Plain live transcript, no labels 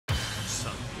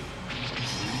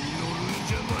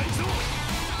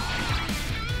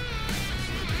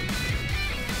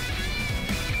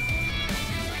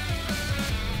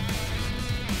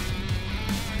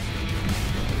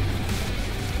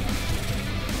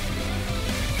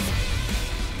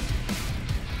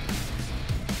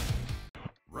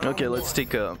Okay, let's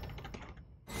take a...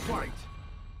 Fight.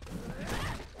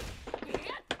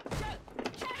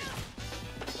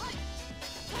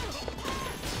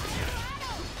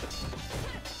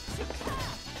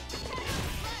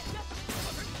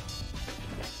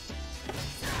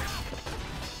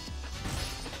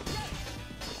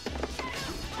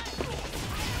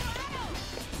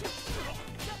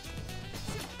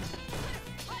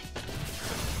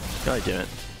 God damn it.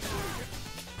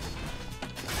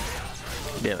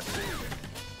 Damn it.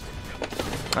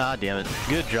 Ah, damn it.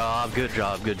 Good job, good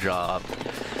job, good job.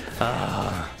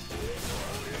 Ah.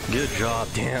 Good job,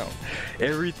 damn.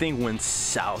 Everything went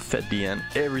south at the end.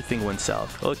 Everything went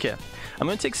south. Okay. I'm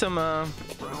gonna take some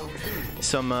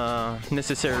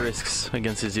necessary risks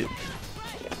against this dude.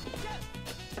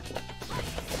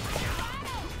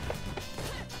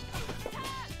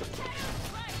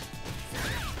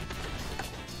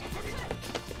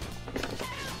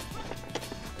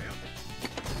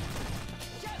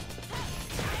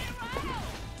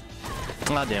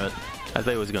 Ah, damn it. I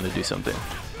thought he was gonna do something.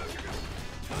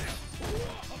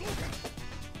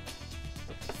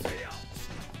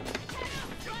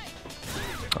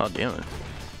 Oh, damn it.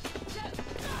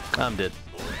 I'm dead.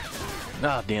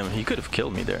 Ah, damn it. He could have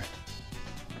killed me there.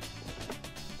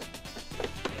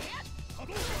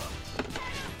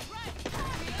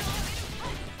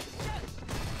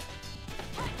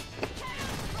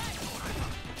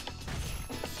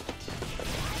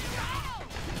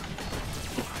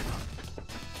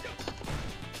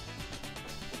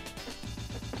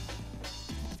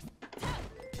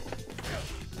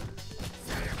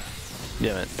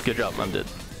 Damn it. Good job, I'm dead.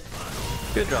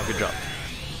 Good job, good job.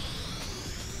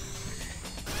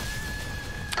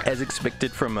 As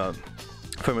expected from a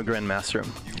Grandmaster.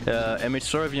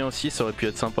 MH3 vient aussi, ça aurait pu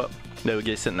être sympa. Le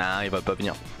gars c'est nah, il va pas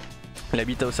venir. Il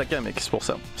habite à Osaka, mec, c'est pour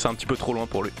ça. C'est un petit peu trop loin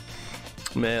pour lui.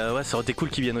 Mais ouais, ça aurait été cool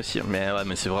qu'il vienne aussi. Mais ouais,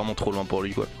 mais c'est vraiment trop loin pour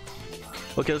lui, quoi.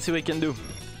 Okay, let's see what he can do.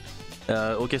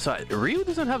 Okay, so Ryu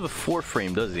doesn't have a 4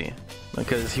 frame, does he?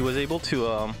 Because he was able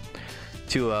to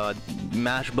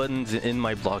mash buttons in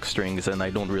my block strings, and I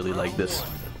don't really like this.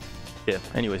 Yeah,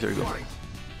 anyways, here we go.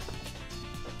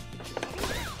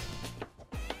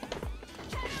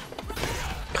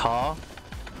 Ka.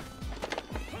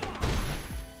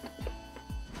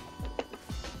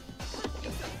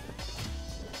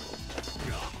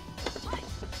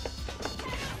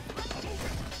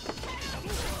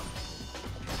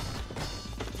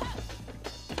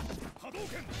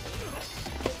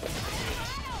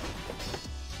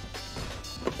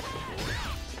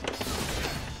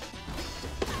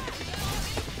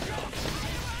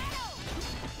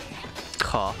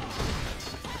 Ka.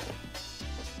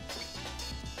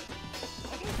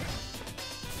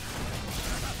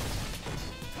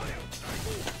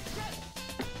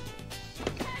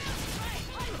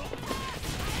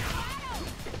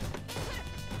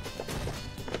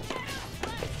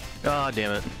 Ah,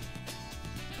 damn it.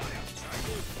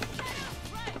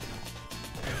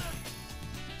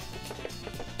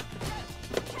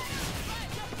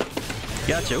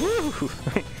 Gotcha. Woo!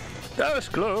 That was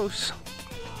close.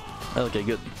 Okay,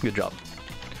 good. Good job.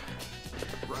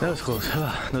 That was close.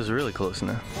 That was really close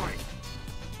now.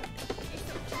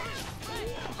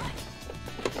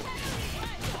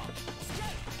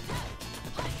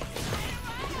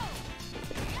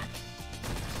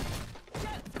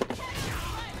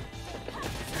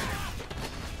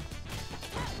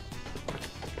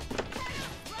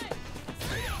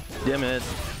 Damn it.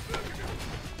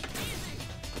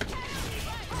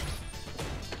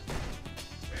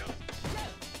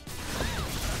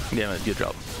 Damn it, good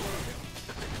job.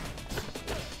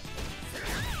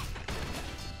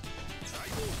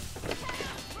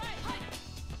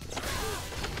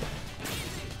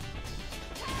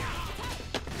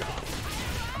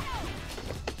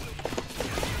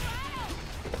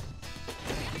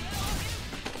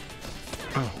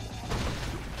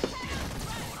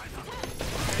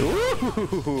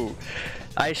 Ooh,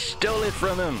 I stole it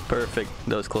from him. Perfect.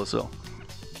 That was close though.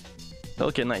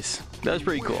 Okay, nice. That was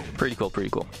pretty cool. Pretty cool, pretty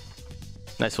cool.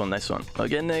 Nice one, nice one.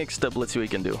 Okay, next up, let's see what he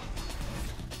can do.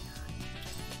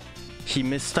 He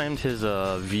mistimed his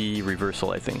V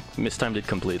reversal, I think. Mistimed it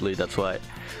completely. That's why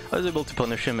I was able to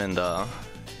punish him and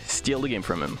steal the game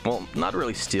from him. Well, not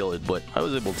really steal it, but I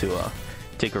was able to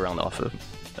take a round off of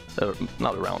him.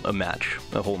 Not a round, a match.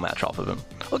 A whole match off of him.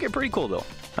 Okay, pretty cool though.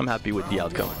 I'm happy with the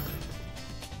outcome.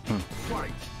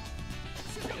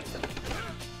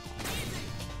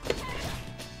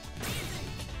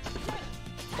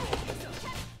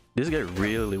 This guy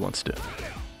really wants to.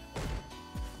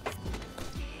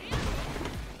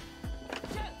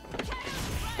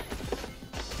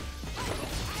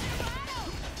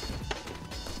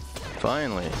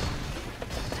 Finally.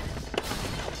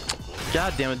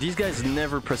 God damn it, these guys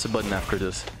never press a button after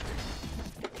this.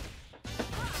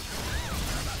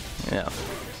 Yeah.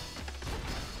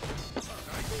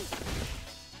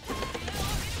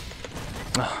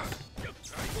 Oh.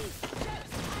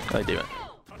 I do it.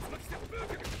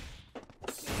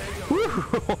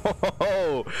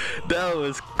 Woo! That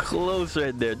was close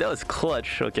right there. That was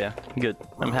clutch. Okay, good.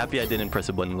 I'm happy I didn't press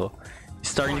a button though. He's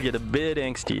starting to get a bit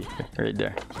angsty right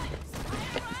there.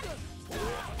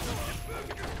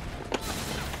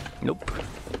 Nope.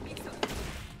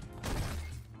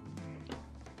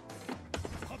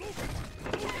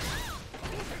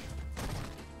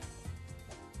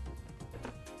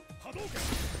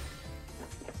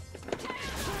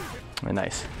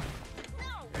 Nice.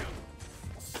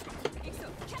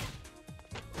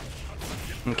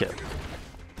 Okay.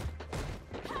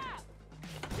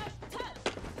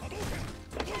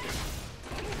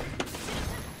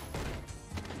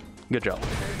 Good job.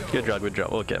 Good job, good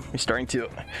job. Okay, we're starting to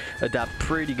adapt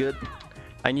pretty good.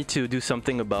 I need to do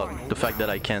something about the fact that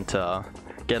I can't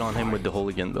get on him with the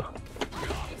hooligan though.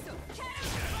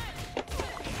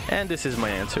 And this is my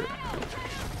answer.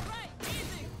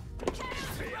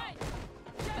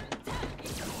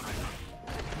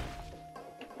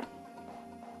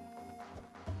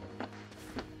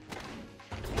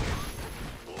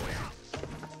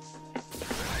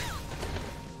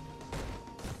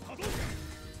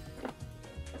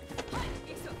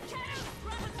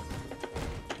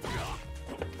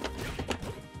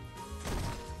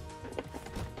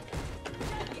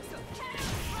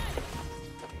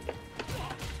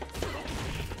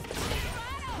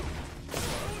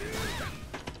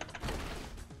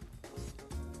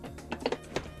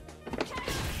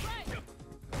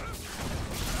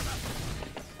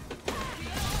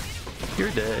 You're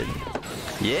dead.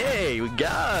 Yay, we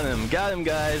got him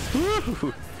guys.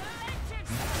 Woo!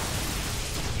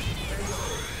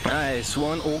 Nice,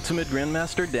 one ultimate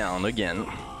grandmaster down again.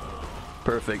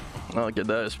 Perfect. Okay,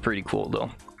 that is pretty cool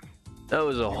though. That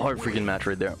was a hard freaking match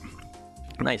right there.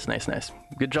 Nice, nice, nice.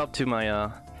 Good job to my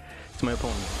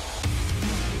opponent.